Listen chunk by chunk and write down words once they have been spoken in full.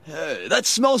Hey, that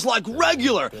smells like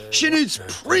regular. She needs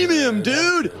premium,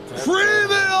 dude.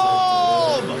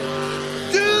 Premium!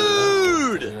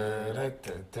 Dude!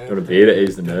 Got a beer to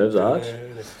ease the nerves, Arch?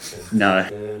 No.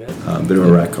 Bit of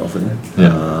a rat coffin.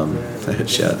 Yeah.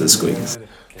 Shout out to the squeakers.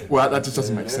 Well, that just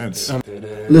doesn't make sense.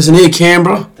 Listen here,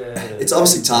 Canberra. It's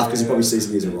obviously tough because he probably sees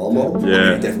me as a role model.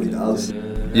 Yeah. He definitely does.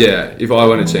 Yeah, if I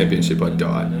won a championship, I'd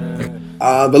die.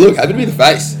 But look, happy to be the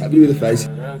face. Happy to be the face.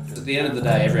 At the end of the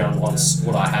day, everyone wants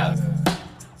what I have.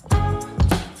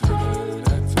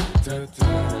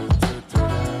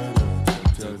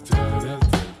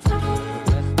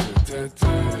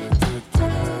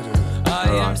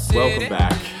 Welcome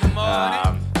back.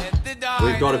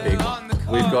 We've got a big one.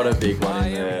 We've got a big one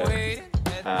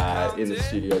in the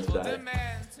studio today.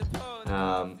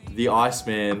 The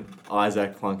Iceman,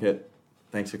 Isaac Plunkett.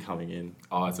 Thanks for coming in.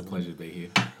 Oh, it's a pleasure to be here.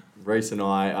 Reese and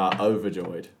I are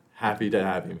overjoyed. Happy to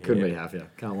have him here. Couldn't be happier.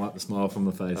 Can't wipe the smile from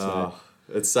the face.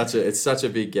 It's such a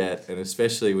big get, and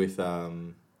especially with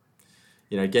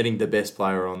getting the best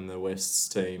player on the West's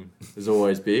team is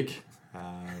always big.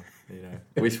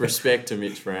 With respect to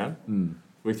Mitch Brown,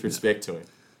 with respect to him,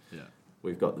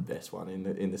 we've got the best one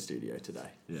in the studio today.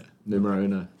 Yeah, numero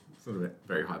uno. Sort of a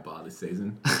very high bar this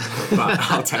season, but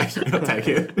I'll take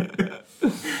it.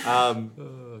 Oh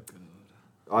God.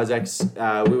 Isaac's,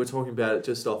 we were talking about it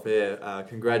just off air.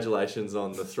 Congratulations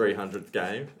on the 300th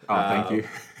game. Oh, thank you.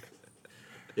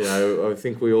 I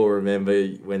think we all remember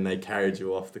when they carried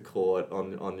you off the court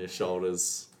on your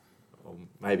shoulders. Or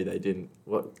maybe they didn't.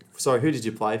 Sorry, who did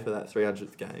you play for that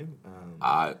 300th game?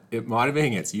 It might have been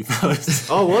against you fellas.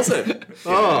 Oh, was it?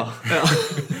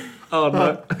 Oh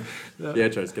no.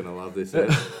 Pietro's going to love this.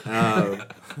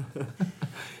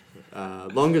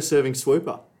 Longest serving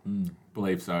swooper.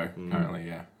 Believe so, currently,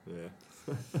 yeah.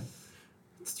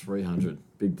 It's 300.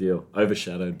 Big deal.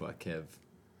 Overshadowed by Kev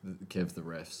the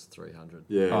refs, 300.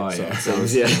 Yeah. Oh, yeah.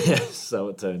 So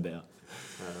it turned out.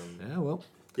 Well.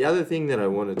 The other thing that I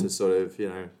wanted to sort of,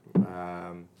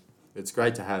 it's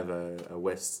great to have a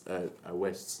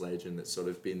West's legend that's sort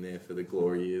of been there for the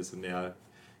glory years and now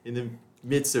in the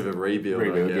midst of a rebuild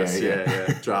I guess.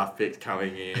 Yeah. Draft picks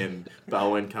coming in,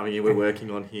 Bowen coming in, we're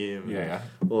working on him. Yeah.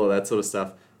 All that sort of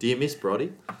stuff. Do you miss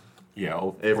Broddy? Yeah,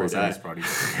 every day. Every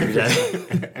day.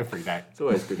 Every day. It's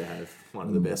always good to have one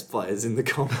of the best players in the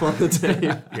comp on the team.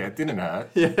 Yeah, it didn't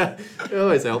hurt. Yeah,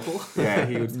 always helpful. Yeah,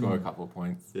 he would score a couple of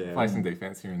points. Yeah. Play some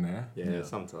defense here and there. Yeah,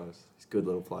 sometimes. He's a good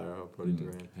little player, Broddy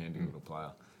Durant. Handy little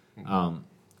player.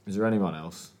 Is there anyone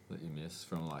else that you miss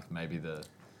from maybe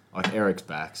Eric's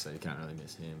back, so you can't really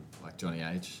miss him. Like Johnny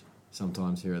H.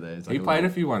 Sometimes here or there. He played a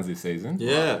few ones this season.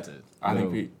 Yeah. I think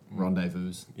we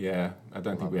rendezvous. Yeah, I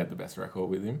don't think we had the best record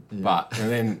with him. Yeah. And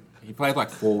then he played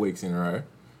 4 weeks in a row,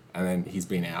 and then he's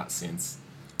been out since.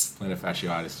 Plantar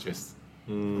fasciitis just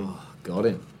got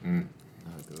him. Oh,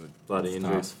 good. Bloody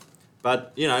injuries. Tough.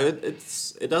 But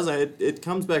it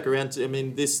comes back around to. I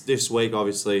mean, this week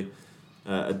obviously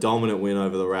a dominant win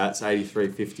over the Rats,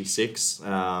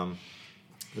 83-56.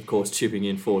 Of course, chipping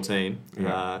in 14.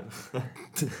 Yeah.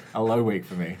 A low week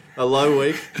for me. A low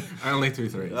week. Only 2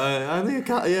 threes. Only a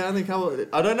couple.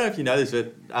 I don't know if you know this,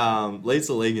 but leads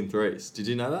the league in threes. Did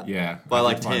you know that? Yeah.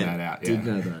 By 10. Find that out. Yeah. Did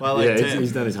know that. By 10.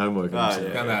 He's done his homework. Found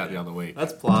that out the other week.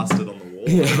 That's plastered on the wall.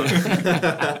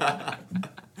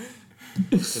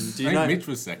 Do you know Mitch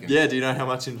was second? Yeah. Do you know how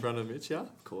much in front of Mitch? Yeah.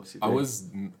 Of course you do.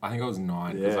 I think I was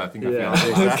 9 because I think I found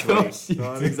it last week.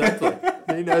 Exactly.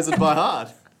 He knows it by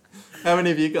heart. How many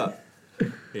have you got?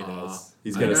 He knows.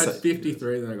 He's going to say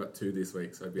 53, then I got 2 this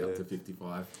week, so I'd be up to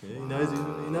 55. Yeah, he knows.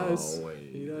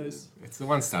 He knows. It's the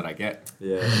one stat I get.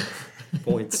 Yeah.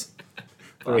 Points.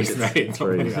 Baskets.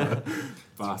 Three.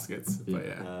 Baskets. But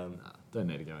yeah. Don't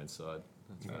need to go inside.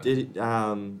 Did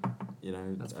the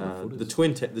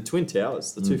twin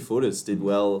towers, the 2-footers did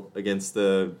well against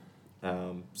the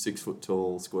 6 foot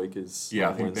tall squeakers. Yeah,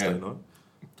 I think Wednesday the night.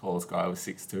 Tallest guy was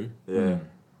 6'2". Yeah.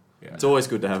 Yeah. It's always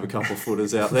good to have a couple of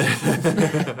footers out there.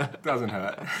 Doesn't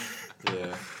hurt.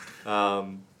 Yeah.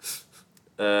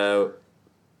 And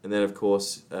then, of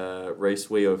course, Reese,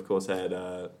 we, of course, had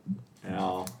our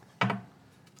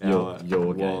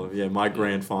your game. Yeah, my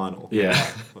grand final. Yeah.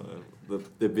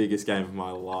 The biggest game of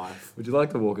my life. Would you like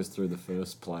to walk us through the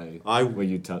first play where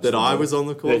you touched that I was on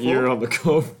the court that you were on the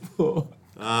court for?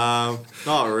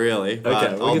 Not really, but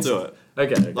okay, I'll do it.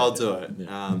 Okay. I'll do it.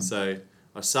 Yeah. So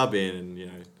I sub in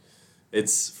and,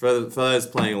 it's for those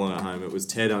playing along at home. It was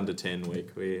Ted under 10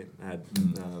 week. We had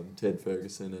Ted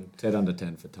Ferguson and Ted under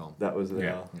 10 for Tom. That was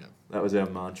our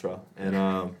mantra.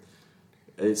 And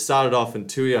it started off and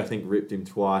Tui, I think, ripped him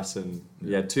twice and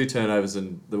he had 2 turnovers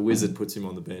and the wizard puts him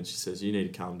on the bench. He says, you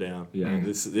need to calm down. Yeah.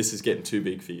 This is getting too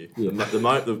big for you. Yeah. The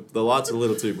lights are a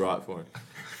little too bright for him.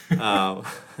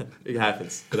 It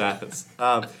happens.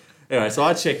 Anyway, so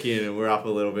I check in and we're up a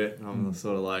little bit. And I'm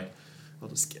sort of like, I'll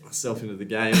just get myself into the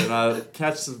game. And I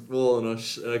catch the ball and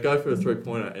I go for a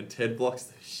 3-pointer and Ted blocks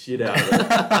the shit out of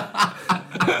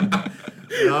it.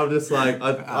 And I'm just like,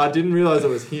 I didn't realise it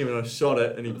was him and I shot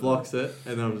it and he blocks it.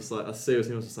 And then I'm just like, I see it was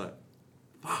him. I was just like,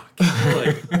 fuck.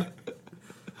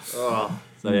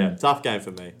 So yeah, tough game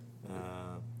for me.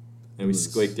 And we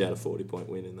squeaked out a 40-point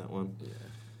win in that one. Yeah.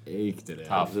 Eked it out.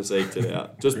 Tough. Just eked it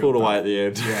out. Just pulled away at the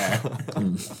end.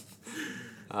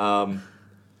 Yeah.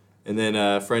 And then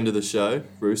a friend of the show,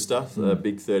 Rooster, a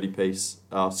big 30-piece.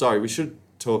 Sorry, we should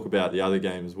talk about the other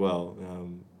game as well.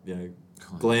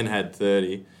 Glenn had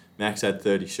 30. Max had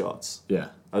 30 shots. Yeah.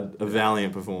 A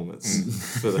valiant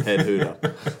performance for the head hooter.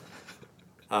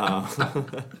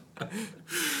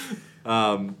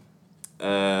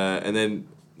 And then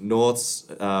North's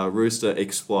Rooster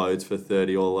explodes for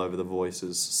 30 all over the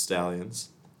Voices Stallions.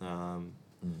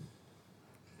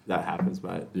 That happens,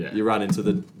 mate. Yeah. You run into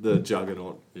the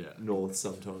juggernaut Yeah. North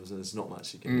sometimes and there's not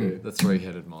much you can do. The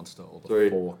 3-headed monster, or the Three.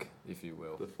 fork, if you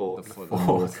will. The fork. The Oh,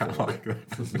 North I fork. like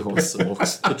that. North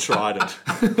Forks. The trident.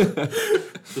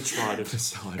 The trident.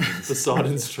 The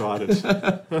Sidon's trident.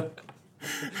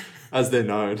 As they're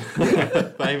known.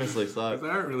 Famously so. They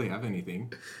don't really have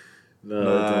anything.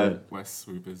 No. West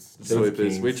Swoopers. Swoopers.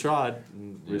 Kings. We tried.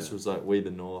 And Yeah. Rooster was like, we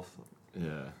the North.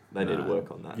 Yeah. They need to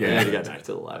work on that. Yeah. They need to go back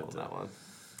to the lab on that one.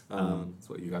 That's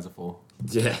what you guys are for.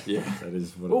 Yeah. Yeah. That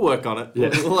is what We'll work on it. Yeah.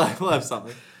 We'll have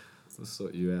something. We'll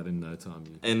sort you out in no time.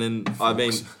 You. And then, I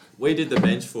mean, we did the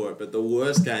bench for it, but the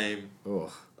worst game,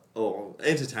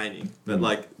 entertaining, but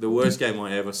like the worst game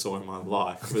I ever saw in my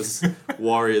life was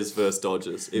Warriors versus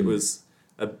Dodgers. It was,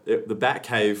 the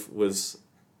Batcave was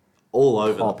all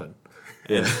over. Popping.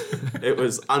 Yeah. It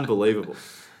was unbelievable.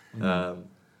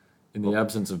 In the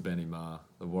absence of Benny Maher,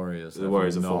 the Warriors The have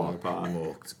Warriors are not falling apart.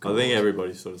 looked I think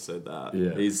everybody sort of said that.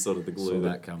 Yeah. He's sort of the glue Saw that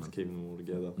that's coming. keeping them all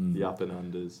together. The up and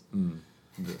unders.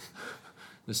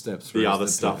 the steps. The throughs, other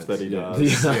stuff that he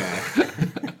pivots. does. Yeah.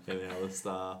 And the other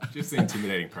stuff. Just the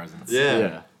intimidating presence. Yeah.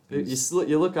 Yeah.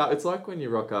 You look up. It's like when you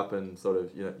rock up and sort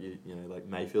of you know like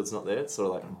Mayfield's not there. It's sort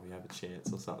of like we have a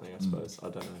chance or something. I suppose I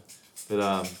don't know. But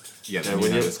Yeah, Yeah, then when you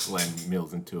you- notice Glenn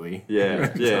Mills and Tui. Yeah,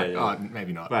 It's yeah, like, yeah. Oh,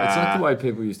 maybe not. But- It's like the way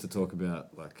people used to talk about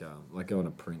like going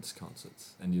to Prince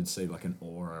concerts, and you'd see like an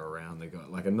aura around the guy,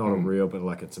 like not a real, but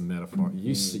like it's a metaphor.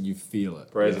 You see, you feel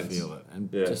it, Presence. you feel it, and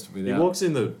yeah. just He without. walks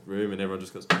in the room and everyone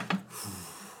just goes.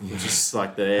 Just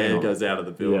like the air goes out of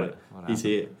the building. What He's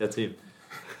happened? here. That's him.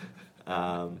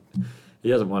 He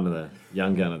hasn't won the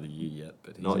Young Gun of the Year yet,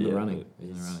 but he's Not in the yet. running. but He's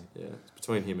in the he's- running. Yeah, it's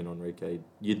between him and Enrique.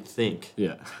 You'd think.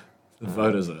 Yeah, the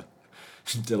voters are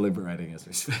deliberating as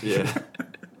we speak. Yeah.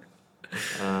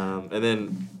 And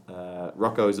then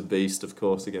Rocco's a beast, of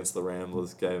course, against the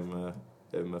Ramblers. Gave him a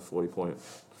 40-point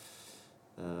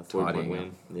Tidying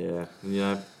win. Yeah,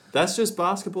 and, that's just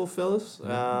basketball, fellas.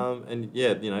 And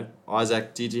yeah,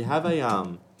 Isaac, did you have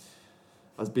a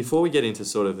before we get into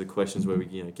sort of the questions where we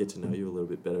get to know you a little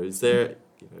bit better? Is there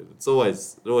it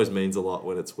always means a lot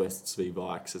when it's Wests v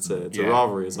Vikes. It's a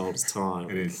rivalry as old as time.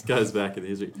 It is. It goes back in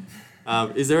history.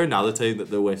 Is there another team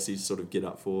that the Westies sort of get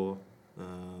up for?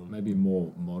 Maybe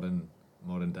more modern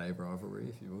day rivalry,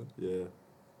 if you would. Yeah.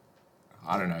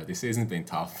 I don't know. This season's been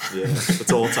tough. Yeah,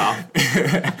 it's all tough.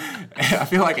 I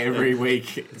feel like every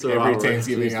week, a every rivalry. team's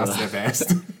giving Jeez, us their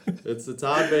best. It's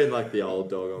hard being like the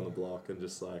old dog on the block and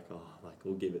just like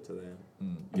we'll give it to them.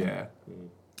 Yeah.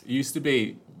 It used to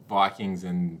be Vikings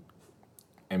and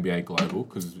NBA Global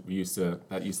because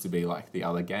that used to be like the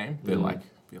other game. They'd be like,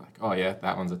 oh yeah,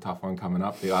 that one's a tough one coming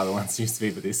up. The other ones used to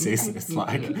be for this season. It's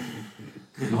like,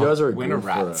 You guys are winner good for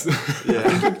rats.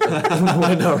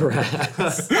 winner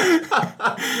rats.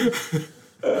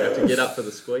 You have to get up for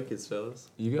the squeakers, fellas.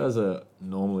 You guys are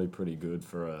normally pretty good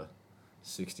for a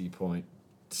 60 to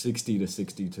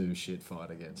 62 shit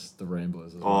fight against the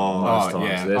Ramblers. As well. Oh, Most times.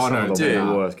 yeah. They're Oh, some no, of the dude.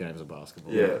 worst games of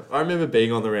basketball. Yeah, I remember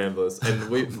being on the Ramblers, and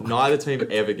neither team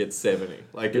ever gets 70.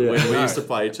 Like when we used to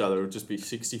play each other, it would just be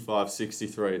 65,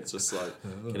 63. It's just like,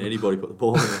 can anybody put the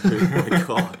ball in the hoop? Oh my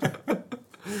god.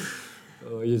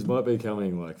 Oh, you might be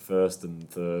coming like first and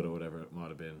third or whatever it might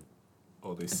have been.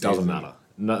 Or this It doesn't season. matter.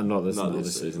 Not this Not season.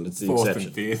 this Season. It's the Fourth exception.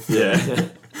 and fifth.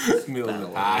 Yeah. Middle of the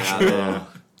pack.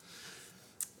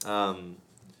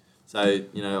 So,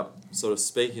 sort of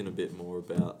speaking a bit more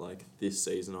about like this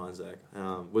season, Isaac,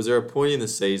 was there a point in the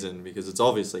season, because it's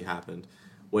obviously happened,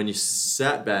 when you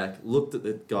sat back, looked at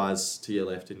the guys to your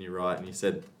left and your right, and you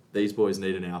said, "These boys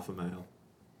need an alpha male"?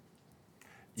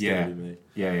 It's Yeah. gonna be me.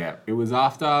 Yeah. It was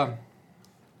after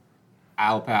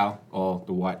Alpal or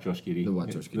the White Josh Giddey. The White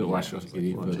Josh The Giddey, White yeah. Josh It was Giddey.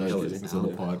 like, For what those the hell listeners is on the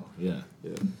that? pod. Yeah.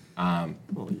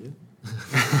 Oh yeah.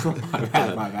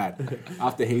 My bad.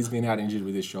 After he's been out injured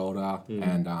with his shoulder,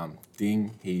 and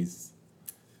Ding, he's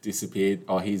disappeared.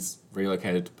 Oh, he's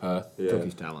relocated to Perth. Yeah. Took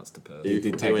his talents to Perth. He, did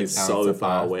he take went his talents so to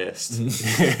far Perth. west.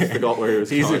 Forgot where he was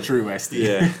He's going. a true Westie.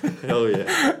 Yeah. Hell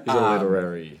yeah. He's a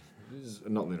literary. He's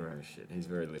not literary shit. He's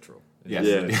very literal. Yes.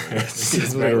 Yeah.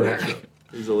 He's very literal.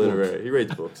 He's a literary. He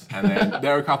reads books. And then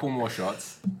there are a couple more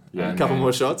shots. Yeah, And a couple then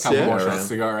more shots, couple yeah. more Around. shots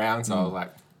to go around. So I was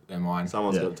like, they're mine.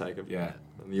 Someone's Yeah. got to take him. Yeah.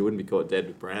 And you wouldn't be caught dead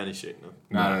with brownie shit.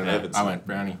 No. Evans. I went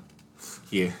brownie.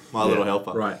 Here. My little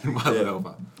helper. Right. My little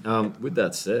helper. With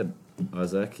that said,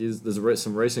 Isaac, there's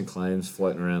some recent claims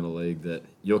floating around the league that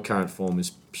your current form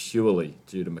is purely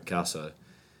due to Picasso.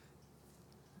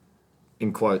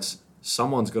 In quotes,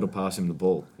 someone's got to pass him the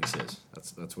ball, he says.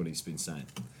 That's what he's been saying.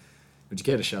 Would you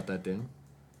care to shut that down?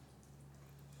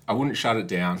 I wouldn't shut it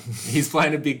down. He's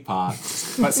playing a big part,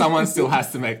 but someone still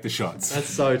has to make the shots. That's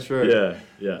so true.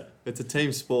 Yeah. It's a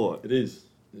team sport. It is.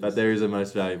 But there is a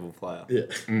most valuable player.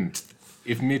 Yeah.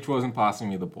 If Mitch wasn't passing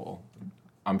me the ball,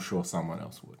 I'm sure someone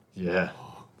else would. Yeah.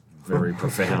 Very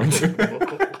profound.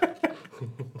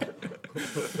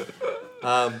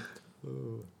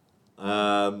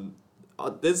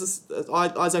 There's this,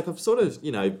 Isaac. I've sort of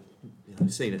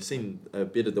seen a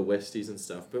bit of the Westies and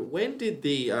stuff. But when did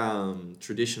the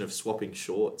tradition of swapping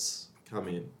shorts come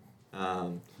in?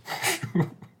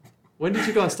 When did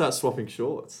you guys start swapping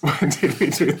shorts? When did we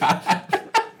do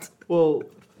that? Well,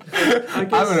 I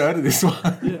guess, I haven't heard of this one.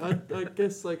 Yeah, I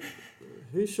guess like,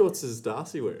 whose shorts is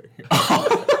Darcy wearing?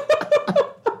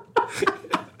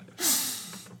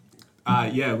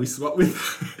 Yeah, we swapped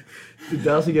with. Did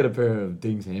Darcy get a pair of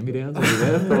Ding's hand-me-downs?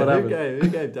 Who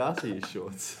gave Darcy his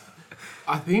shorts?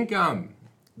 I think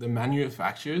the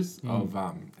manufacturers of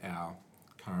our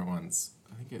current ones.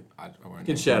 I think I won't. You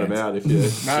can shout them out if you.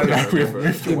 No, we've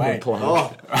moved away.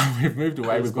 Oh, We've moved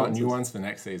away. We've got new sponsors. ones for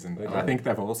next season. And I think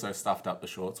they've also stuffed up the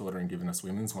shorts order and given us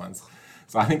women's ones.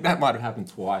 So I think that might have happened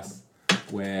twice,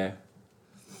 where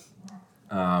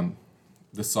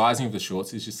the sizing of the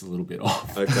shorts is just a little bit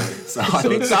off. okay. So I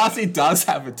think Darcy does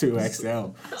have a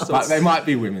 2XL, but they might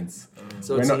be women's.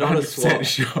 So We're it's not not a 100% swap.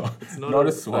 sure. It's Not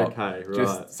a swap. Okay, right.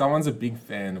 Just someone's a big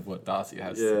fan of what Darcy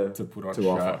has Yeah. to put on To show.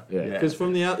 offer, yeah. Because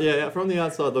from the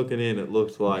outside looking in, it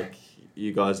looked like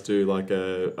you guys do like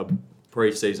a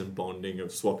pre-season bonding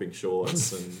of swapping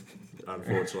shorts, and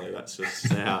unfortunately, that's just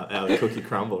how the cookie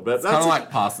crumbled. But It's kind that's of like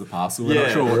pass the parcel. We're Yeah,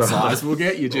 not sure what right. size we'll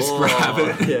get. You just grab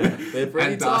it. Yeah, they're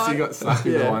pretty And Darcy tight. got stuck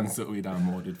with Yeah. the ones that we'd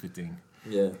ordered for Ding.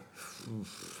 Yeah,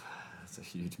 That's a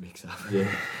huge mix-up. yeah,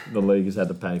 The league has had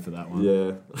to pay for that one.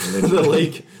 yeah.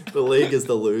 the league is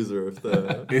the loser of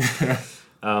the.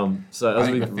 So I as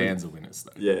think we the fans are winners,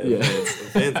 though. Yeah, Yeah.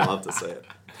 fans love to see it.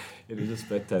 It is a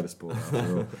spectator sport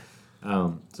after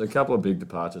all. So a couple of big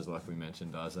departures, like we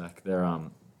mentioned, Isaac. They're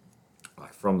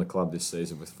like from the club this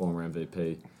season with former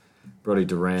MVP Brody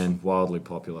Duran, wildly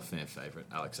popular fan favourite.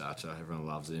 Alex Archer, everyone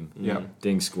loves him. Yep.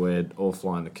 Ding squared, all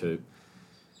flying the coop.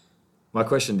 My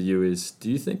question to you is,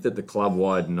 do you think that the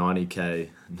club-wide 90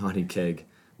 keg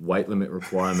weight limit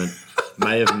requirement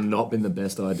may have not been the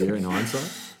best idea in hindsight?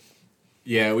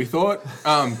 Yeah, we thought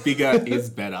bigger is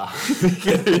better.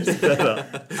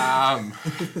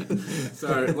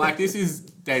 So, like, this is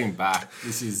dating back.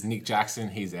 This is Nick Jackson.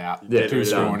 He's out. Yeah, Too he's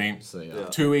scrawny. So yeah,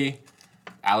 Tui,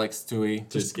 Alex Tui.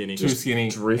 Too skinny. Too skinny.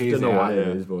 drifting He's away, out.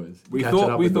 yeah. these boys. We Catching thought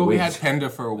up we with the thought we wigs. had Pender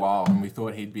for a while, and we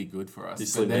thought he'd be good for us. He But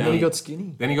slid then down. And he got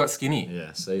skinny. then he got skinny,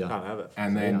 Yeah, see ya. Can't have it.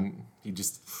 and then he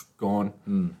just gone.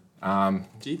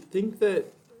 Do you think that?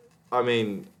 I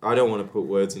mean, I don't want to put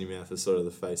words in your mouth as sort of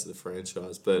the face of the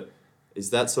franchise, but is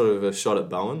that sort of a shot at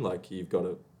Bowen? Like you've got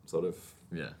to sort of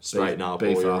Yeah, straighten up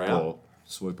beef or you're up out? or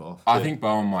swoop off. I think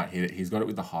Bowen might hit it. He's got it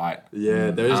with the height.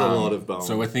 Yeah, there is a lot of Bowen.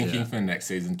 So we're thinking Yeah. for next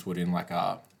season to put in like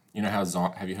a, you know how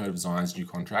have you heard of Zion's new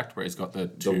contract where he's got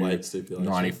the weight stipulation.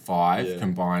 95 Yeah.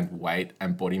 combined weight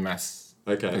and body mass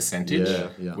Okay. percentage?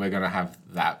 Yeah. We're gonna have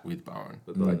that with Bowen.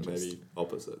 but like maybe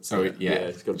opposite. So yeah,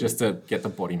 it's got just to get the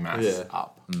body mass Yeah.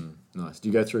 up. Nice. Do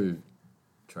you go through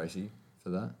Tracy for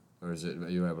that, or are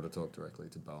you able to talk directly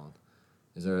to Bowen?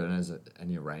 Is there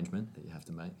any arrangement that you have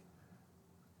to make?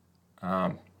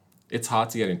 It's hard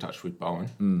to get in touch with Bowen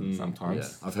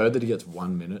sometimes. Yeah, I've heard that he gets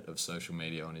 1 minute of social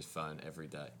media on his phone every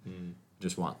day.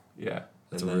 Just one. Yeah.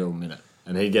 That's And a then- real minute.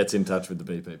 And he gets in touch with the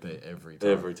BPP every time.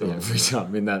 Every time. Every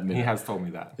time in that minute. He has told me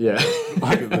that. Yeah.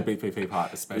 Like the BPP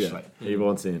part especially. Yeah. He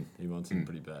wants in. He wants in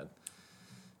pretty bad.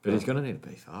 But he's going to need to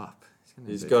beef up.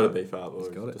 He's got to beef up. He's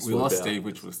got it. We lost Steve,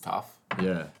 which was tough.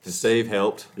 Yeah. Steve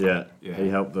helped. Yeah. Yeah. He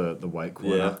helped the weight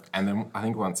quarter. Yeah. And then I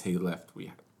think once he left, we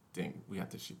had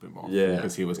to ship him off. Yeah.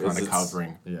 Because he was kind of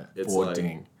covering Yeah. It's for like-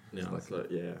 Ding. Yeah, it's like,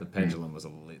 yeah. The pendulum was a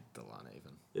little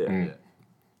uneven. Yeah. Yeah.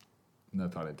 No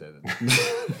pun intended.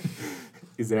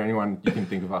 Is there anyone you can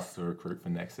think of us to recruit for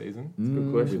next season?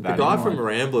 Good question. With The that guy in from mind.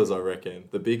 Ramblers, I reckon.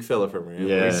 The big fella from Ramblers.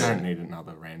 Yeah. We don't need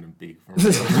another random big from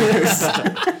The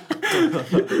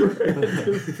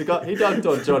guy, he dunked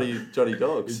on Johnny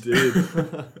Dogs. He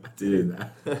did.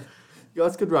 You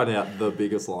guys could run out the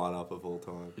biggest lineup of all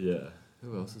time. Yeah.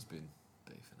 Who else has been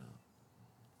beefing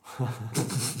up?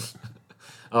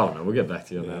 Oh no, we'll get back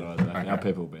to you on that. Isaac. Okay. Our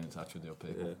people will be in touch with your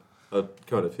people. Yeah. It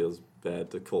kind of feels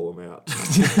bad to call them out.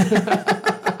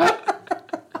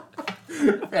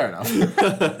 Fair enough.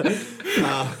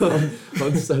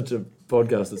 On such a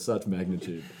podcast of such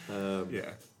magnitude.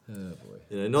 Yeah. Oh boy.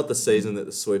 You know, not the season that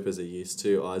the sweepers are used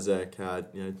to. Isaac,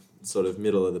 you know, sort of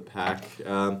middle of the pack.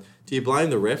 Do you blame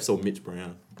the refs or Mitch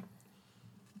Brown?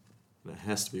 It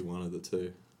has to be one of the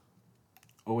two.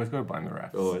 Always got to blame the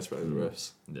refs. Always blame the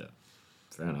refs. Yeah.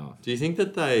 Fair enough. Do you think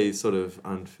that they sort of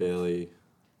unfairly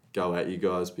go at you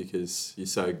guys because you're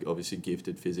so obviously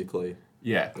gifted physically?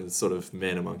 Yeah. It's sort of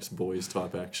men amongst boys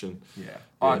type action. Yeah.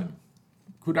 I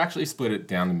could actually split it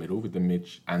down the middle with the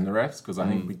Mitch and the refs because I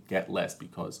think we get less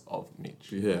because of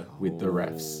Mitch. Yeah. With the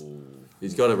refs.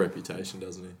 He's got a reputation,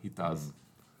 doesn't he? He does.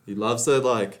 He loves to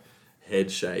like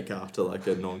head shake after like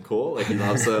a non-call. Like he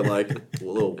loves to like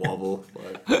little wobble.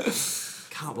 Like,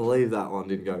 can't believe that one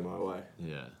didn't go my way.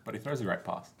 Yeah. But he throws a great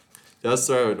pass. Does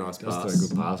throw a nice Does pass. throw a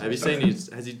good pass. Have you seen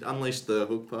has he unleashed the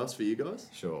hook pass for you guys?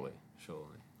 Surely.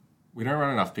 We don't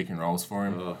run enough pick and rolls for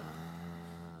him. Oh.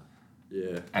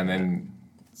 Yeah. And then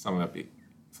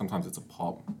sometimes it's a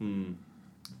pop. And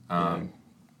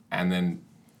then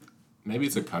maybe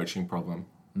it's a coaching problem.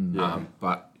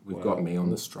 But we've got me on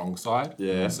the strong side.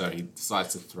 Yeah. So he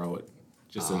decides to throw it.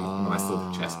 Just a nice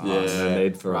little chest pass. Yeah. No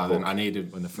need for a Rather than hook I need to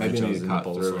when the maybe I franchise need is to in the cut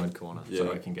ball through side it corner. so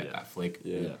Yeah. I can get that flick.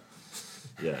 Yeah.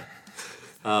 Yeah.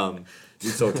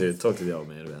 You talk to the old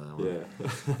man about that one.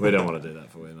 Yeah. We don't want to do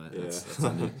that for you, mate. Yeah. That's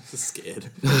on you. Just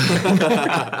scared.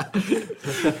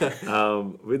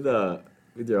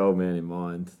 With your old man in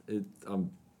mind, I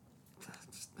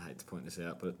just hate to point this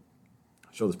out, but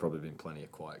I'm sure there's probably been plenty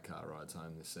of quiet car rides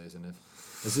home this season.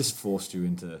 Has this forced you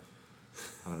into,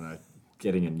 I don't know,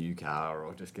 getting a new car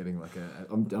or just getting like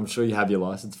I'm sure you have your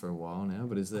license for a while now,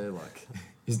 but is there like,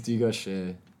 do you guys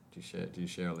share? Do you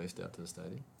share a lift out to the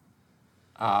stadium?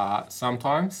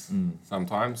 Sometimes.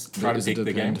 Try to Does it pick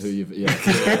the depend games. who you've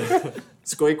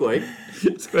Squeak week.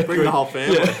 Bring the whole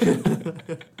family.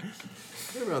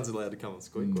 Everyone's allowed to come on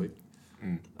Squeak week.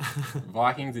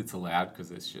 Vikings, it's allowed because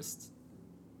it's just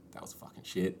that was fucking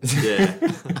shit. Yeah.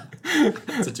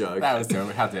 It's a joke. That was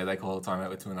terrible. How dare they call a timeout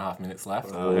with 2.5 minutes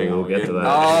left? Oh, hang on, We'll get to that.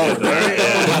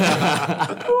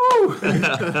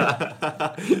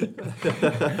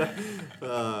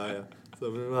 Yeah. So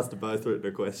we must have both written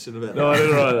a question about No, I that.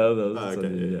 didn't write that. That's Okay,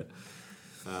 on you,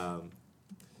 yeah.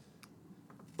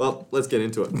 Well, let's get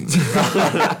into it.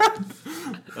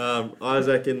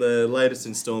 Isaac, in the latest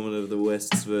instalment of the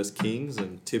Wests vs Kings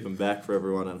and tip and back for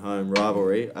everyone at home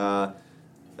rivalry, a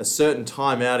certain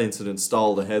timeout incident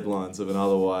stole the headlines of an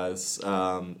otherwise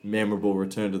memorable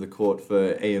return to the court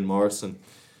for Ian Morrison.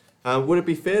 Would it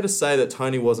be fair to say that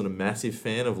Tony wasn't a massive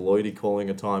fan of Lloydie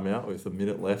calling a timeout with a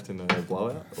minute left in a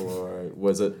blowout? Or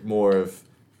was it more of...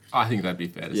 I think that'd be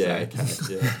fair to Yeah,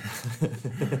 say. okay,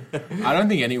 yeah. I don't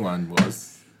think anyone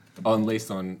was, or at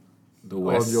least on the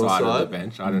west your side of side? the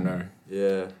bench. I don't know.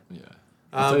 Yeah. Yeah.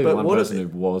 I'll tell you but one what person if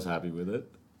who was happy with it.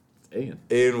 Ian.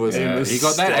 Ian was... Yeah, he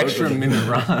got that stoked. extra minute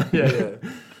run. Yeah.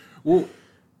 Well,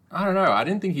 I don't know. I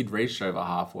didn't think he'd reached over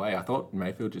halfway. I thought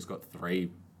Mayfield just got 3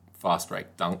 fast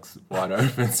break dunks wide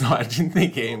open, so I didn't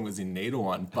think Ian was in need of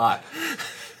one. But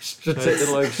It's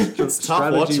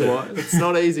tough watching. It's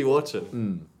not easy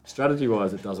watching.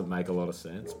 Strategy-wise, it doesn't make a lot of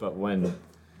sense. But when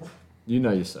you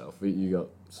know yourself, we got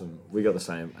the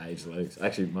same age legs.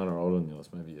 Actually, mine are older than yours.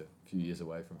 Maybe a few years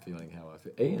away from feeling how I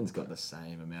feel. Ian's got the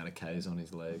same amount of Ks on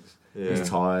his legs. Yeah. He's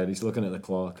tired. He's looking at the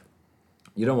clock.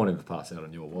 You don't want him to pass out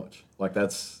on your watch. Like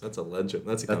that's That's a legend.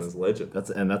 That's a Gunners legend.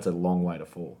 that's a long way to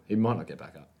fall. He might not get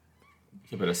back up.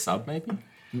 give it a sub, maybe.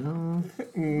 We'll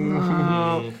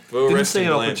Didn't rest see an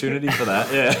Glenn. opportunity for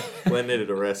that. Yeah. Glenn needed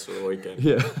a rest for the weekend.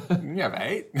 Yeah. You have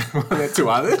 8. There are 2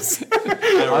 others.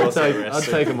 I'd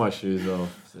taken my shoes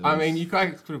off. I mean, you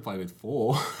guys could have played with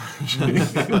 4.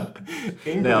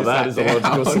 Now that is a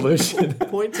logical solution.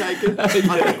 Point taken. I think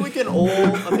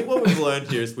what we've learned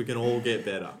here is we can all get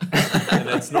better. And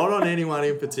it's not on anyone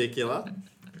in particular.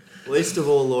 Least of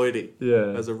all Lloydie.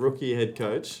 Yeah. As a rookie head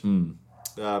coach.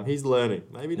 He's learning.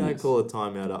 Maybe don't call a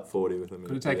timeout up 40 with him.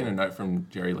 Could have taken a note from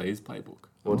Jerry Lee's playbook.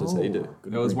 What does he do?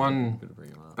 There was one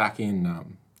back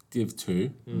in Div 2.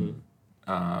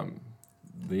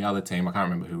 The other team, I can't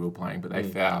remember who we were playing, but they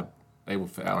fouled. They were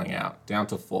fouling out down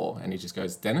to 4, and he just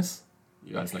goes, Dennis.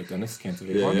 You guys know Dennis, Cantor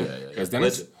Vidwan. He goes,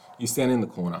 Dennis, Legend. you stand in the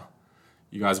corner.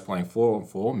 You guys are playing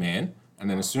 4-on-4, man. And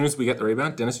then as soon as we get the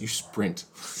rebound, Dennis, you sprint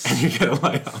and you get a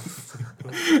layup.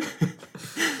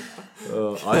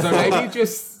 So maybe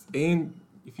just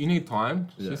if you need time,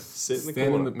 just Sit in the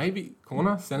stand corner. maybe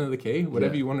corner, center the key,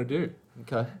 whatever you want to do.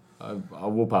 Okay. I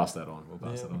will pass that on. We'll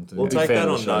pass that on to We'll to be take fair that to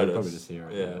the on show, notice. Probably just hear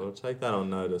it. Yeah, we'll take that on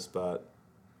notice, but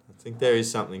I think there is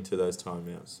something to those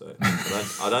timeouts. So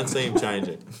I don't see him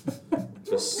changing.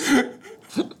 Just I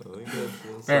think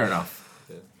that's Fair enough.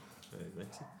 very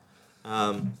messy.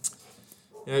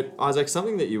 Isaac,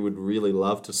 something that you would really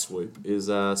love to swoop is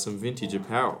some vintage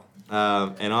apparel.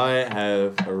 And I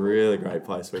have a really great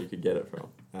place where you could get it from.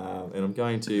 And I'm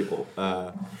going to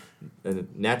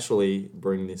naturally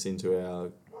bring this into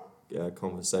our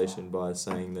conversation by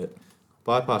saying that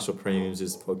Bypass Your Premiums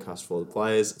is the podcast for the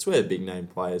players. It's where big name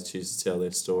players choose to tell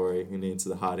their story and answer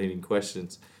the hard-hitting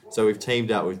questions. So we've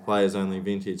teamed up with Players Only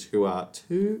Vintage, who are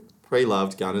 2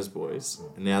 pre-loved Gunners boys.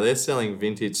 And now they're selling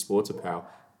vintage sports apparel.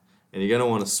 And you're going to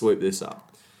want to swoop this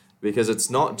up. Because it's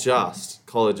not just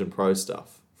college and pro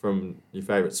stuff from your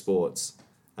favourite sports.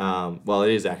 Well,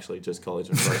 it is actually just college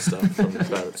and pro stuff from your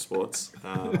favourite sports.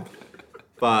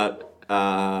 But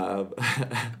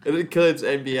it includes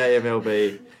NBA,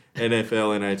 MLB,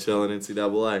 NFL, NHL, and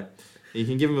NCAA. You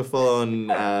can give them a follow on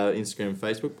Instagram and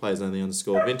Facebook,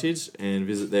 playersonly_vintage, and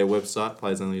visit their website,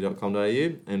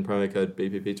 playersonly.com.au, and promo code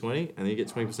BPP20, and you get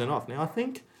 20% off. Now, I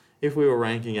think if we were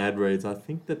ranking ad reads, I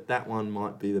think that one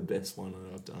might be the best one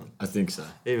that I've done. I think so.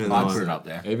 Even I'd though put it up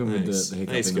there. Even with Thanks. the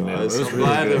hiccup Thanks, in the middle. guys. It was I'm really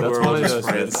glad good. that That's we're one all of just those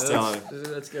friends that's- telling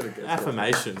Let's get a good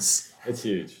affirmations. It's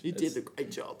huge. You It's did a great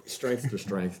job. strength to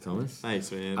strength, Thomas.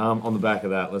 Thanks, man. On the back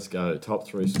of that, let's go. Top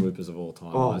 3 swoopers of all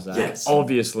time. Oh, Isaac. yes.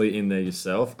 Obviously in there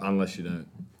yourself, unless you don't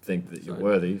think that you're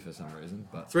worthy for some reason.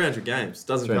 But 300 games.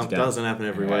 300 games. Doesn't happen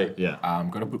every week. yeah,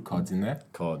 Got to put CODs in there.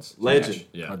 CODs. Legend.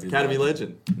 Yeah. CODs is Academy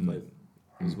legend. legend.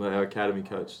 He was our academy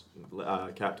coach,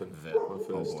 captain. Vet. My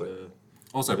first. boy.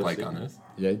 Also Good play to see. Gunners.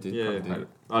 Yeah, he did. Yeah, Probably did.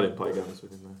 I didn't play guns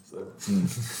with him though.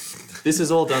 So this is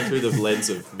all done through the lens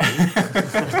of me.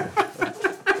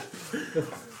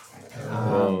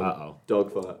 Uh-oh.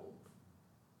 Dogfight.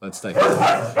 Let's take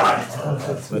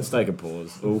a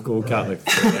pause. We'll cut the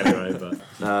thing anyway,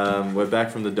 but We're back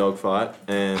from the dogfight,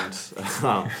 and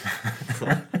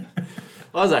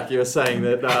Isaac, you were saying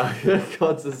that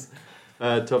CODs is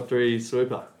top 3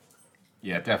 swooper.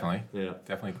 Yeah, definitely. Yeah.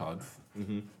 Definitely CODs.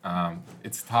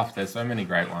 It's tough. There's so many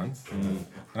great ones. Can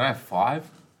I have 5?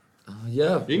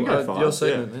 yeah, You can go fast, Your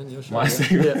segment, man. Your show. My yeah.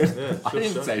 segment? Yeah, I sure,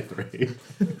 didn't sure. say 3.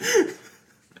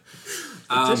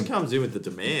 It just comes in with the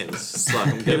demands. It's like,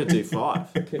 I'm going to do 5.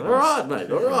 All right,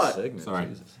 mate, all right. Segment, Sorry.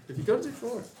 Jesus. If you got to do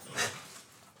 4.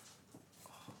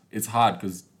 It's hard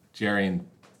because Jerry and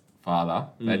Father,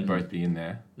 they'd both be in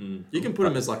there. You can put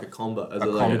them as like a combo, as A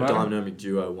like combo? a dynamic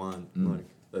duo 1, like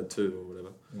a 2 or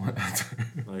whatever.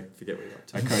 A Like, forget what you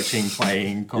got. coaching,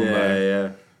 playing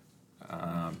combo.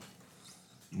 Yeah.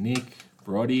 Nick,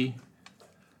 Brody.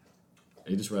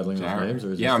 Are you just rattling off Jared. names,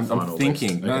 or is Yeah, this the I'm final thinking.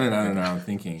 list? No, Okay. I'm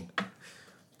thinking.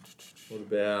 What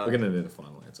about... We're gonna need a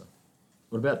final answer.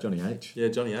 What about Johnny H? Yeah,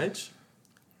 Johnny H.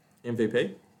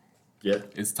 MVP. Yeah.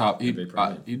 It's tough. He'd be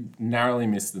probably- He narrowly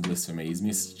missed the list for me. He's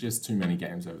missed just too many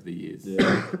games over the years.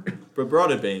 Yeah. But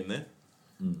Brod had been there.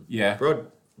 Yeah. Brod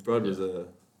was a...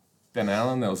 Ben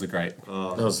Allen, that was a great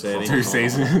Oh, That was Benny. 2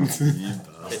 seasons.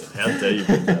 How dare you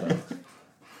bring that up?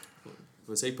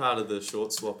 Was he part of the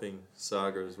short swapping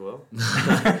saga as well?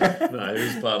 No, he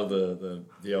was part of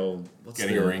the old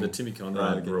Getting a ring. the Timmy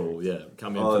Conrad okay. rule. Yeah,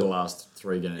 come in Oh, for the last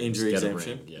 3 games. Injury get a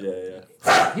exemption? ring,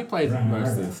 Yeah. He played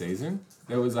most of the season.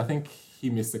 There was, I think, he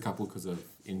missed a couple because of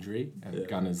injury and Yeah.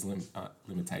 Gunner's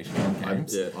limitation on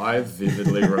games. Yeah. I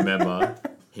vividly remember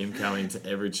him coming to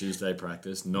every Tuesday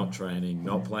practice, not training,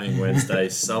 not playing Wednesday,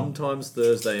 sometimes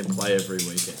Thursday, and play every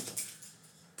weekend.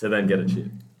 To then get a chip.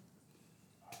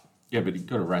 Yeah, but he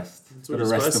got to rest. what Got to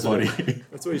you're rest the supposed body.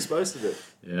 That's what you're supposed to do.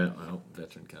 Yeah, well,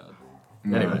 veteran card.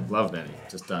 Anyway, love Benny.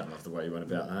 Just don't love the way you went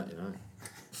about that, you know.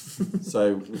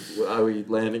 So, are we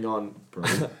landing on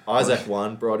Isaac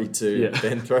 1, Brody 2,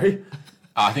 Ben 3?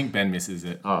 I think Ben misses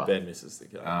it. Ben misses the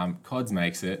cut. Cods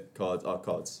makes it.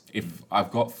 Cods. If I've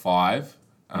got 5,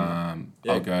 I'll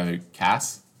go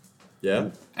Cass. Yeah.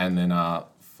 And then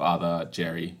Father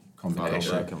Jerry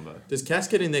combination. Combo. Does Cass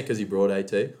get in there because he brought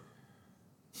AT?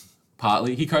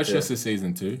 Partly. He coached us this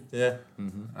season too. Yeah.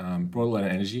 Brought a lot of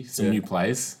energy. Some new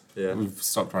plays. Yeah. We've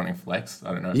stopped running flex.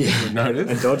 I don't know if you've noticed.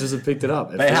 And Dodgers have picked it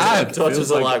up. They have. Dodgers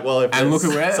are like, well, if And look at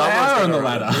where they are on the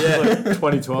ladder. Yeah. Like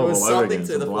 2012 There was all over something again.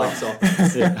 to the Bluff.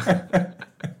 flex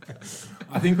office.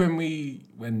 I think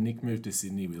when Nick moved to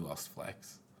Sydney, we lost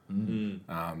flex.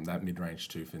 That mid-range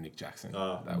 2 for Nick Jackson.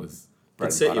 That was bread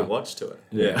and Set butter. your watch to it.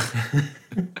 Yeah.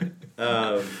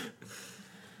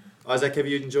 Isaac, have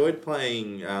you enjoyed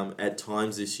playing at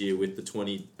times this year with the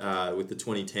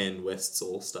 2010 West's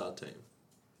All Star team?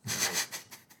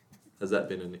 Has that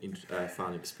been a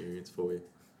fun experience for you?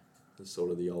 As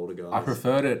sort of the older guys. I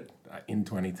preferred it in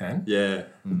 2010. Yeah.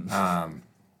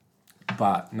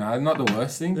 But no, not the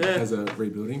worst thing Yeah. as a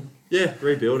rebuilding. Yeah,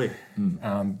 rebuilding.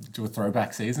 Do a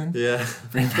throwback season. Yeah.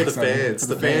 Bring For the back fans. some-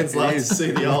 The for fans love to Yes.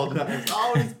 see the old names.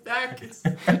 Oh, he's back.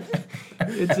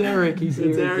 It's Eric. He's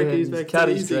Eric. He's back. cut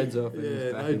It's his easy. dreads off. and he's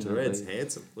Yeah, back no in the dreads. league.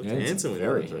 Handsome. Looks Yeah, it's handsome with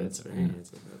very no dreads. handsome. Very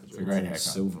handsome. It's a great haircut.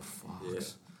 Silver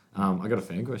fox. I got a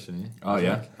fan question here. Oh,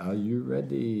 yeah? Are you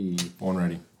ready? Born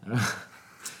ready.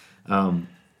 All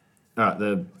right,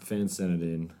 the fan sent it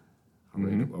in. I'll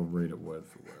read it word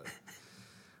for word.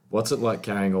 What's it like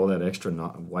carrying all that extra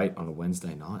weight on a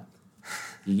Wednesday night?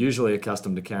 You're usually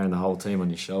accustomed to carrying the whole team on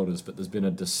your shoulders, but there's been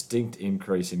a distinct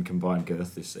increase in combined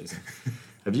girth this season.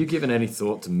 Have you given any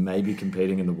thought to maybe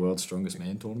competing in the World's Strongest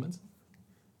Man tournaments?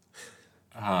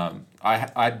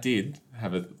 I did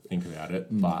have a think about it,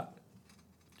 but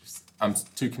I'm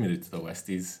too committed to the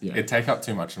Westies. Yeah. It'd take up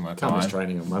too much of my time. Cameron's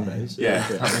training on Mondays. Yeah,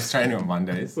 I'm just training on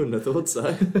Mondays. Wouldn't have thought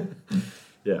so.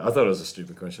 Yeah, I thought it was a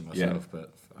stupid question myself,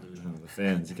 but the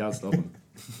fans, you can't stop them.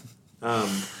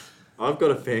 I've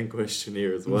got a fan question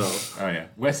here as well. Oh yeah,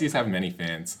 Westies have many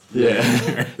fans. Yeah,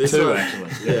 This two one-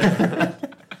 actually. Yeah.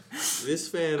 This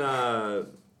fan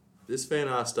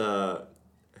asked,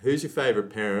 who's your favourite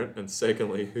parent? And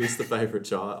secondly, who's the favourite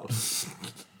child?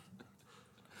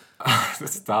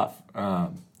 That's tough.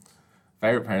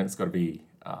 Favorite parent's got to be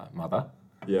mother.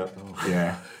 Yeah.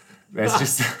 Yeah, there's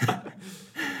just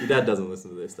Your dad doesn't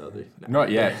listen to this, does he? No. not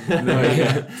yet. No,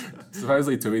 yeah.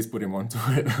 Supposedly Tui's put him onto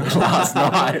it last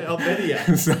night. I'll bet he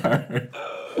has. So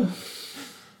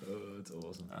That's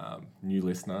awesome. new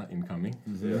listener incoming.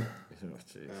 Yeah. Oh,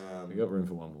 jeez. We got room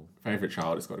for one more. Favorite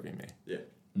child has got to be me. Yeah.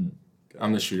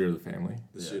 I'm the shooter of the family.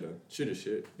 The shooter.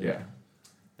 Shoot. Yeah.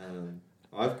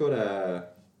 I've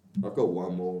got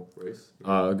one more, Reese.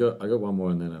 I got one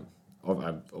more, and then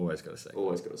I've always got to say.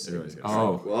 Always got to say. Always got to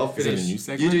Oh, Well, I'll is it a finish. new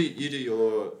segment? You do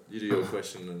your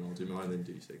question, and I'll do mine. Then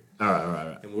do your segment. All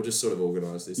right. And we'll just sort of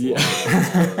organise this. Yeah.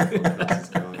 while the podcast is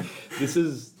going. This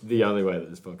is the only way that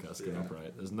this podcast can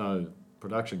operate. There's no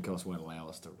production costs won't allow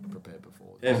us to prepare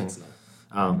before. Evans,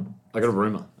 no. I got a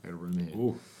rumor. here.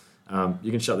 Ooh.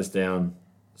 You can shut this down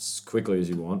as quickly as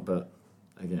you want, but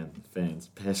again, fans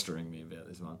pestering me about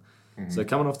this one. So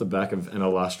coming off the back of an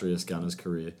illustrious Gunners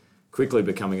career, quickly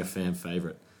becoming a fan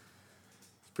favourite.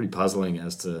 It's pretty puzzling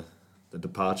as to the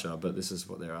departure, but this is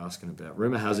what they're asking about.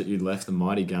 Rumour has it you left the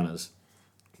mighty Gunners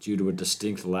due to a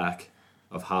distinct lack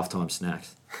of halftime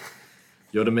snacks.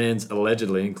 Your demands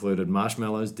allegedly included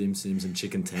marshmallows, dim sims, and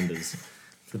chicken tenders.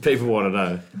 The people want to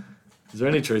know, is there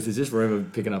any truth? Is this rumour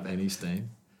picking up any steam?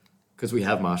 Because we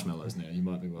have marshmallows now. You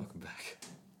might be welcome back.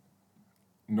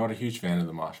 Not a huge fan of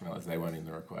the marshmallows. They weren't in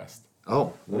the request.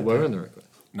 Oh, well, we're in the request.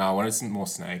 No, I wanted some more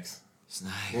snakes.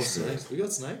 Snakes. More snakes. We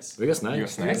got snakes. We got snakes. You got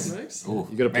snakes? Snakes. Ooh,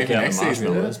 You got to pick maybe out next the season.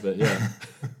 marshmallows, but yeah.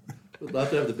 We'd love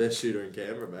to have the best shooter in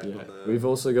Canberra back yeah. on the... We've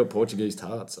also got Portuguese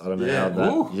tarts. I don't know Yeah. how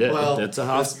that. Ooh. Yeah, Well, that's a it's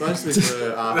half. supposed to be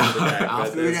for after the game.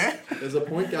 After but the there's a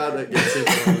point guard that gets in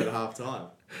from at half time.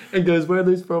 And goes, where are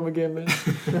these from again, man?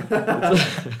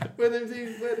 Where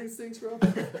these things from?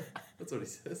 That's what he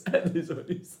says. That is what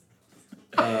he said.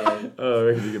 I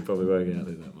reckon you could probably work out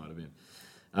who that might have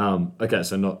been. Okay,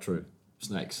 so not true.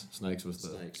 Snakes. Snakes was the.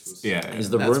 Snakes was... Yeah. Is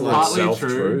the That's rumour why- itself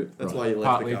Partly true? true. That's Right. why you left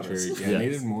Partly the Gunners. true. Yeah, Yeah.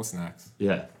 needed more snacks.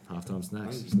 Yeah, halftime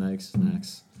snacks. Hungry.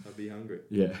 Snacks. I'd be hungry.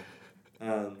 Yeah.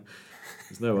 Um,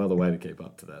 There's no other way to keep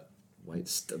up to that weight,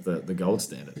 the gold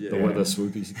standard. Yeah. The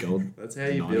Swoopy's gold. that's how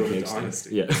you 90 build a keg standard.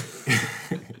 dynasty.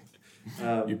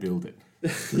 Yeah. You build it.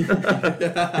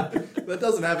 That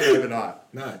doesn't happen overnight.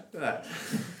 No. No.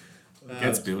 It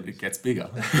gets built, it gets bigger.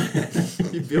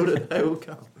 You build it, they will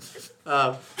come.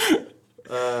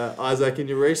 Isaac, in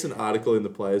your recent article in the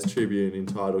Players Tribune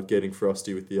entitled Getting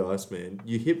Frosty with the Iceman,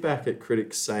 you hit back at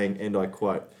critics saying, and I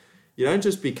quote, "You don't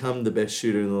just become the best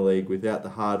shooter in the league without the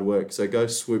hard work, so go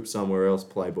swoop somewhere else,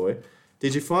 Playboy."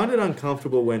 Did you find it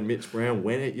uncomfortable when Mitch Brown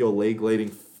went at your league-leading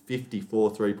 54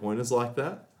 three-pointers like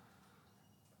that?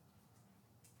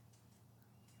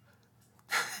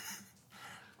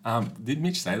 Did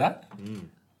Mitch say that?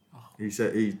 He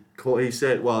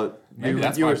said, well, Maybe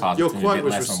that's my part. your A quote bit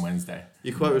was less on Wednesday.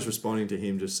 Your quote was responding to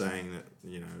him just saying that,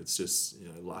 it's just,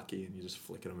 lucky and you're just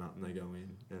flicking them up and they go in.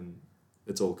 And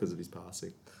it's all because of his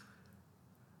passing.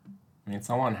 I mean,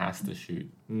 someone has to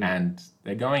shoot, and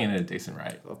they're going in at a decent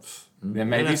rate. There You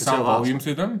may don't be have to some tell us. volume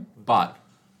to them, but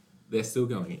they're still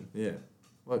going in. Yeah.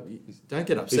 Well, don't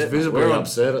get upset. He's visibly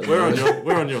upset at the moment.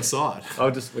 We're on your side.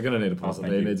 We're going to need a pause on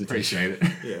there. He needs a tissue.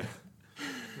 Appreciate it. Yeah.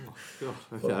 Oh,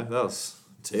 God. Okay, that was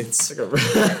tense.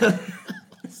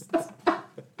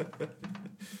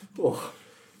 Oh,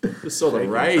 just saw the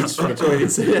rage between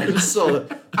his hands. Just saw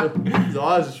his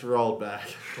eyes just rolled back.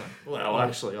 Well,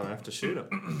 actually, I have to shoot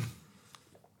him.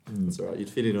 That's all right. You'd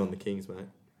fit in on the Kings, mate.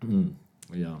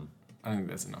 I think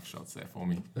there's enough shots there for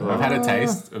me. I've had a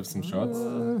taste of some shots.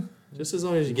 Just as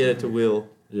long as you get it to Will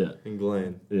Yeah. and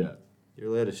Glenn, Yeah. you're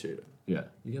allowed to shoot it. Yeah.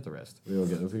 You get the rest. We all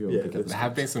pick up There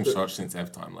have been some shots since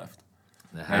F time left.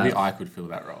 the Maybe I could fill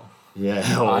that role. Yeah.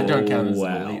 I don't count as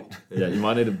wow. elite. Yeah, you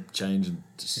might need to change and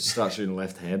start shooting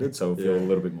left-handed so we'll feel a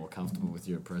little bit more comfortable with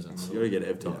your presence. You gotta get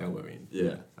F time. Elbow in.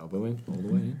 Yeah. Elbow in, all the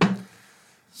way in.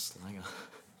 Slanger.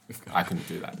 I couldn't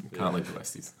do that. Can't leave the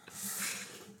Westies.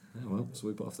 Yeah, well,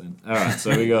 sweep off then. All right, so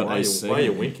we got Why are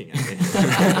you winking at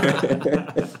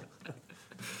me?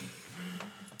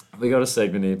 We got a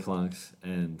segment here, Plunks,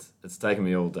 and it's taken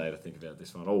me all day to think about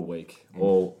this one, all week,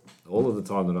 all of the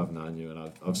time that I've known you,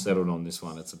 and I've settled on this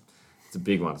one. It's a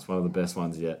big one. It's one of the best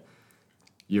ones yet.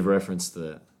 You've referenced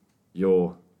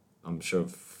your, I'm sure,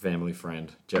 family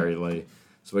friend Jerry Lee.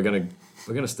 So we're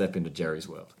gonna step into Jerry's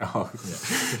world. Oh,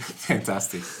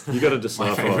 fantastic. You got to My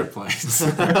decipher. favourite place.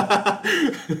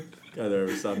 Go there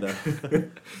every Sunday.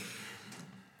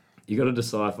 You got to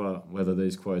decipher whether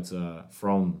these quotes are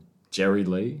from Jerry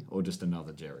Lee or just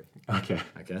another Jerry. Okay.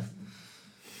 Okay.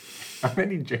 How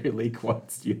many Jerry Lee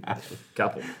quotes do you have?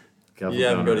 Couple. You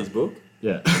haven't got his book?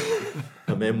 Yeah.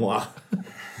 A memoir.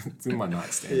 It's in my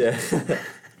nightstand. Yeah.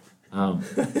 All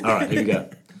right, here we go.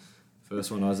 First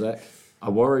one, Isaac. I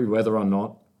worry whether or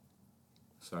not.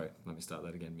 Sorry, let me start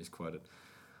that again. Misquoted.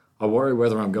 I worry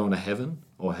whether I'm going to heaven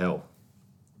or hell.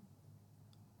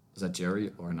 Is that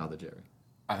Jerry or another Jerry?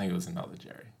 I think it was another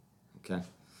Jerry. Okay.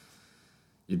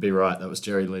 You'd be right. That was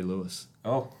Jerry Lee Lewis.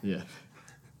 Oh, Yeah.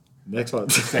 Next one.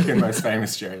 second most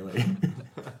famous Jerry Lee.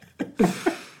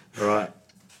 All right.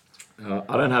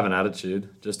 I don't have an attitude,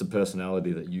 just a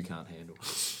personality that you can't handle.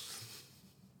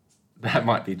 That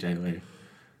might be Jay Lee.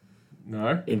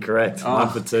 No? Incorrect. Oh. 1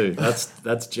 for 2.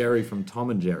 That's Jerry from Tom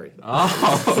and Jerry. Oh.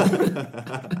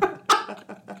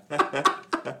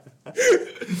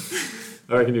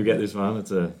 I reckon you'll get this one.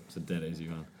 It's a dead easy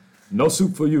one. No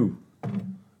soup for you.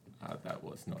 That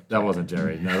was not. That wasn't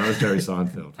Jerry. No, that was Jerry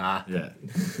Seinfeld. Ah. Yeah.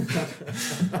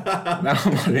 That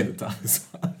one might be the toughest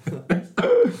one.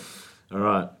 All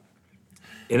right.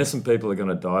 Innocent people are going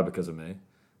to die because of me.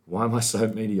 Why am I so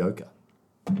mediocre?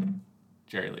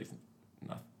 Jerry Lee's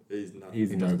no. He's not.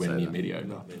 He's doesn't nowhere say near that. mediocre.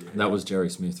 Not mediocre. That was Jerry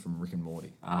Smith from Rick and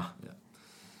Morty. Ah. Yeah.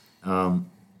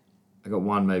 I got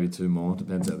one, maybe two more.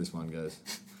 Depends how this one goes.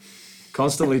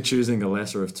 Constantly choosing the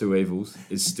lesser of two evils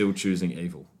is still choosing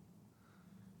evil.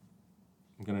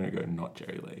 I'm going to go not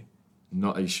Jerry Lee.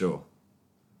 Not are you sure?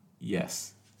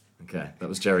 Yes. Okay, that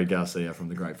was Jerry Garcia from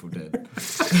The Grateful Dead.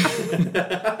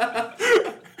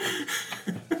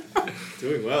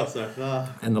 Doing well so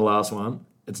far. And the last one,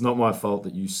 it's not my fault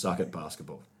that you suck at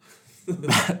basketball.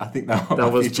 I think that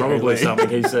That was be Jerry probably Lee. something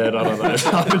he said. I don't know.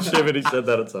 I'm assuming he said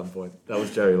that at some point. That was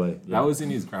Jerry Lee. Yeah. That was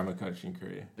in his grammar coaching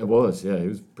career. It was, yeah. He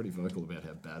was pretty vocal about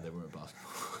how bad they were at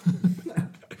basketball.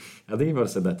 I think he might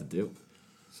have said that to Dill.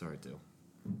 Sorry, Dill.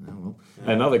 Oh, well.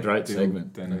 Another great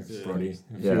segment. Dennis, Brody. a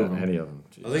Yeah, few of them. any of them. I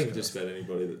Jesus think Christ. just about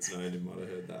anybody that's known him might have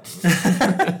heard that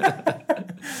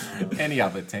one. Any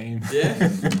other team.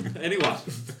 Yeah, anyone.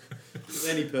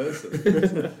 Any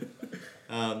person.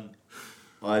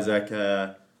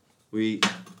 Isaac, we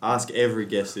ask every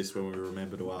guest this when we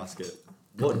remember to ask it.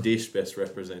 What dish best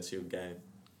represents your game?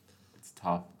 It's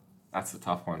tough. That's a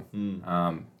tough one.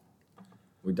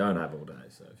 We don't have all day,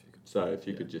 so if you could So if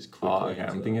you could just quickly Oh, okay.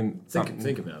 answer I'm that. thinking something,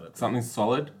 think about it. something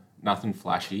solid, nothing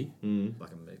flashy. Like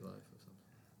a meatloaf or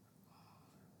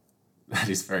something. That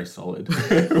is very solid. You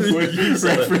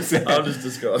said it. Represent. I'm just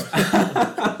describing.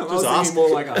 I was thinking more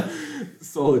like a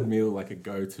solid meal, like a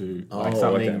go-to, like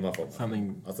something. Okay, my fault.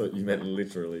 Something I thought you meant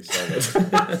literally solid.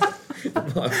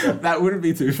 that wouldn't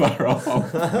be too far off.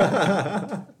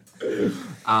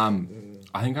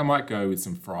 I think I might go with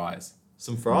some fries.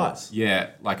 Some fries.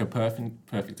 Yeah, like a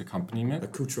perfect accompaniment.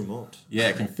 Accoutrement. Yeah,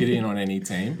 it can fit in on any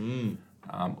team.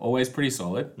 Always pretty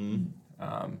solid.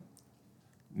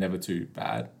 Never too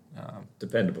bad.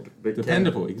 Dependable.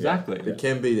 Dependable, exactly. It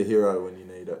can be the hero when you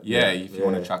need it. Yeah, if you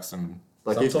want to chuck some,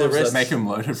 Like if the Sometimes rest, make them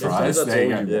loaded fries. that's There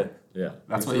you all go. you yeah. Yeah.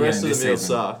 That's If what the you rest get of in the meal this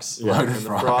season. sucks, Loaded and the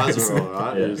fries. fries are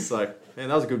alright. Yeah. It's like, man,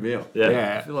 that was a good meal.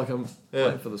 Yeah. I feel like I'm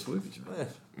waiting for the swoopage.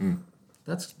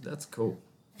 That's cool.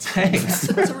 Thanks.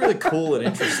 That's a really cool and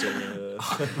interesting.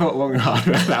 Not long and hard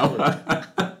about that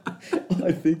one.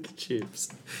 I think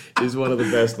chips is one of the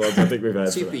best ones I think we've had.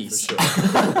 Chippies.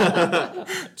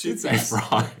 Should say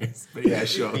fries, but yeah,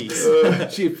 sure.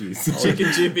 Chippies. Chicken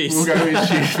chippies. We'll go with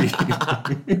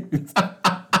chippies.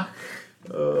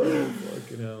 Oh,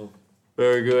 fucking hell.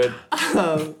 Very good.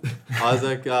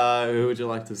 Isaac, who would you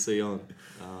like to see on?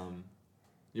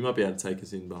 You might be able to take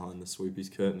us in behind the Swoopies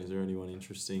curtain. Is there anyone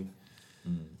interesting?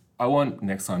 I want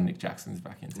next time Nick Jackson's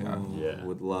back in town. Yeah.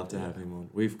 Would love to have him on.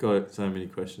 We've got so many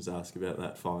questions to ask about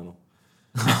that final.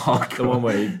 The one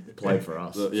where he played for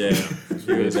us. Yeah,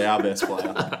 he was our best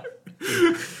player.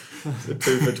 The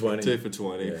 2 for 20. 2 for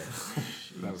 20. Yeah.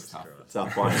 That was tough.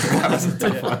 Tough one. That was a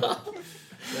tough one.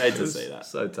 Hate to see that.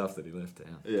 So tough that he left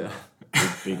town. Yeah.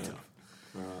 Big tough.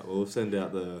 All right. Well, we'll send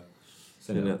out the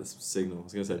signal. I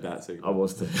was going to say bat signal. I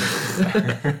was too.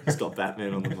 He's got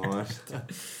Batman on the mind.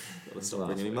 Got to stop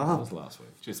bringing him That up. was last week.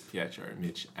 Just Pietro,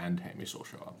 Mitch, and Hamish all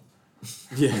show up.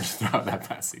 Yeah. Just throw out that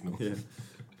bat signal. Yeah.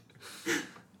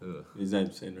 His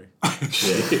name's Henry.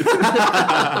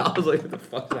 I was like, what the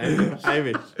fuck, man?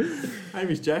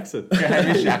 Hamish Jackson. Yeah,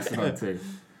 Hamish Jackson on too.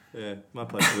 Yeah, might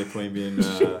play for the Queen being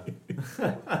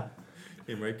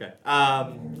Enrique.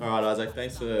 Alright, Isaac,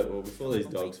 thanks for before these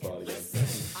dogs fight again.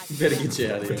 Better get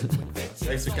you out of here.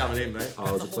 Thanks for coming in, mate. Oh,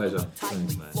 it was a pleasure.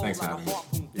 Thanks, man. Thanks for having me.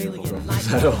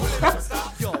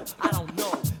 Yo, I don't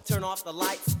know. Turn off the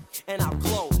lights and I'll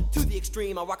glow. To the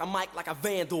extreme, I rock a mic like a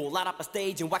vandal. Light up a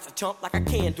stage and wax a chump like a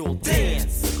candle.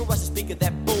 Dance, crush a speaker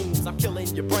that booms. I'm killing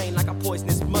your brain like a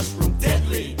poisonous mushroom.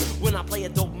 Deadly, when I play a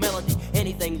dope melody.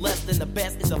 Anything less than the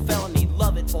best is a felony.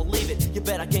 Love it or leave it, you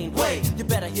better gain weight. You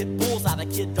better hit bullseye, the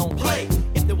kid don't play.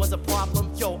 If there was a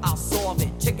problem, yo, I'll solve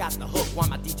it. Check out the hook while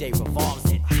my DJ revolves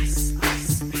it. Ice,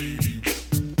 ice.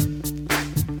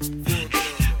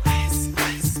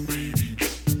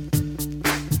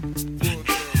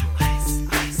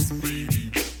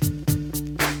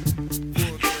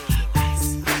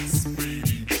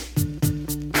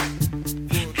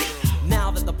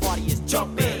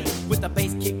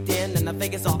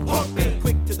 Vegas all pumping,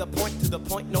 quick to the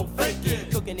point, no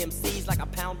faking. Cooking MCs like a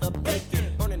pound of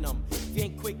bacon, burning them. If you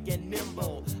ain't quick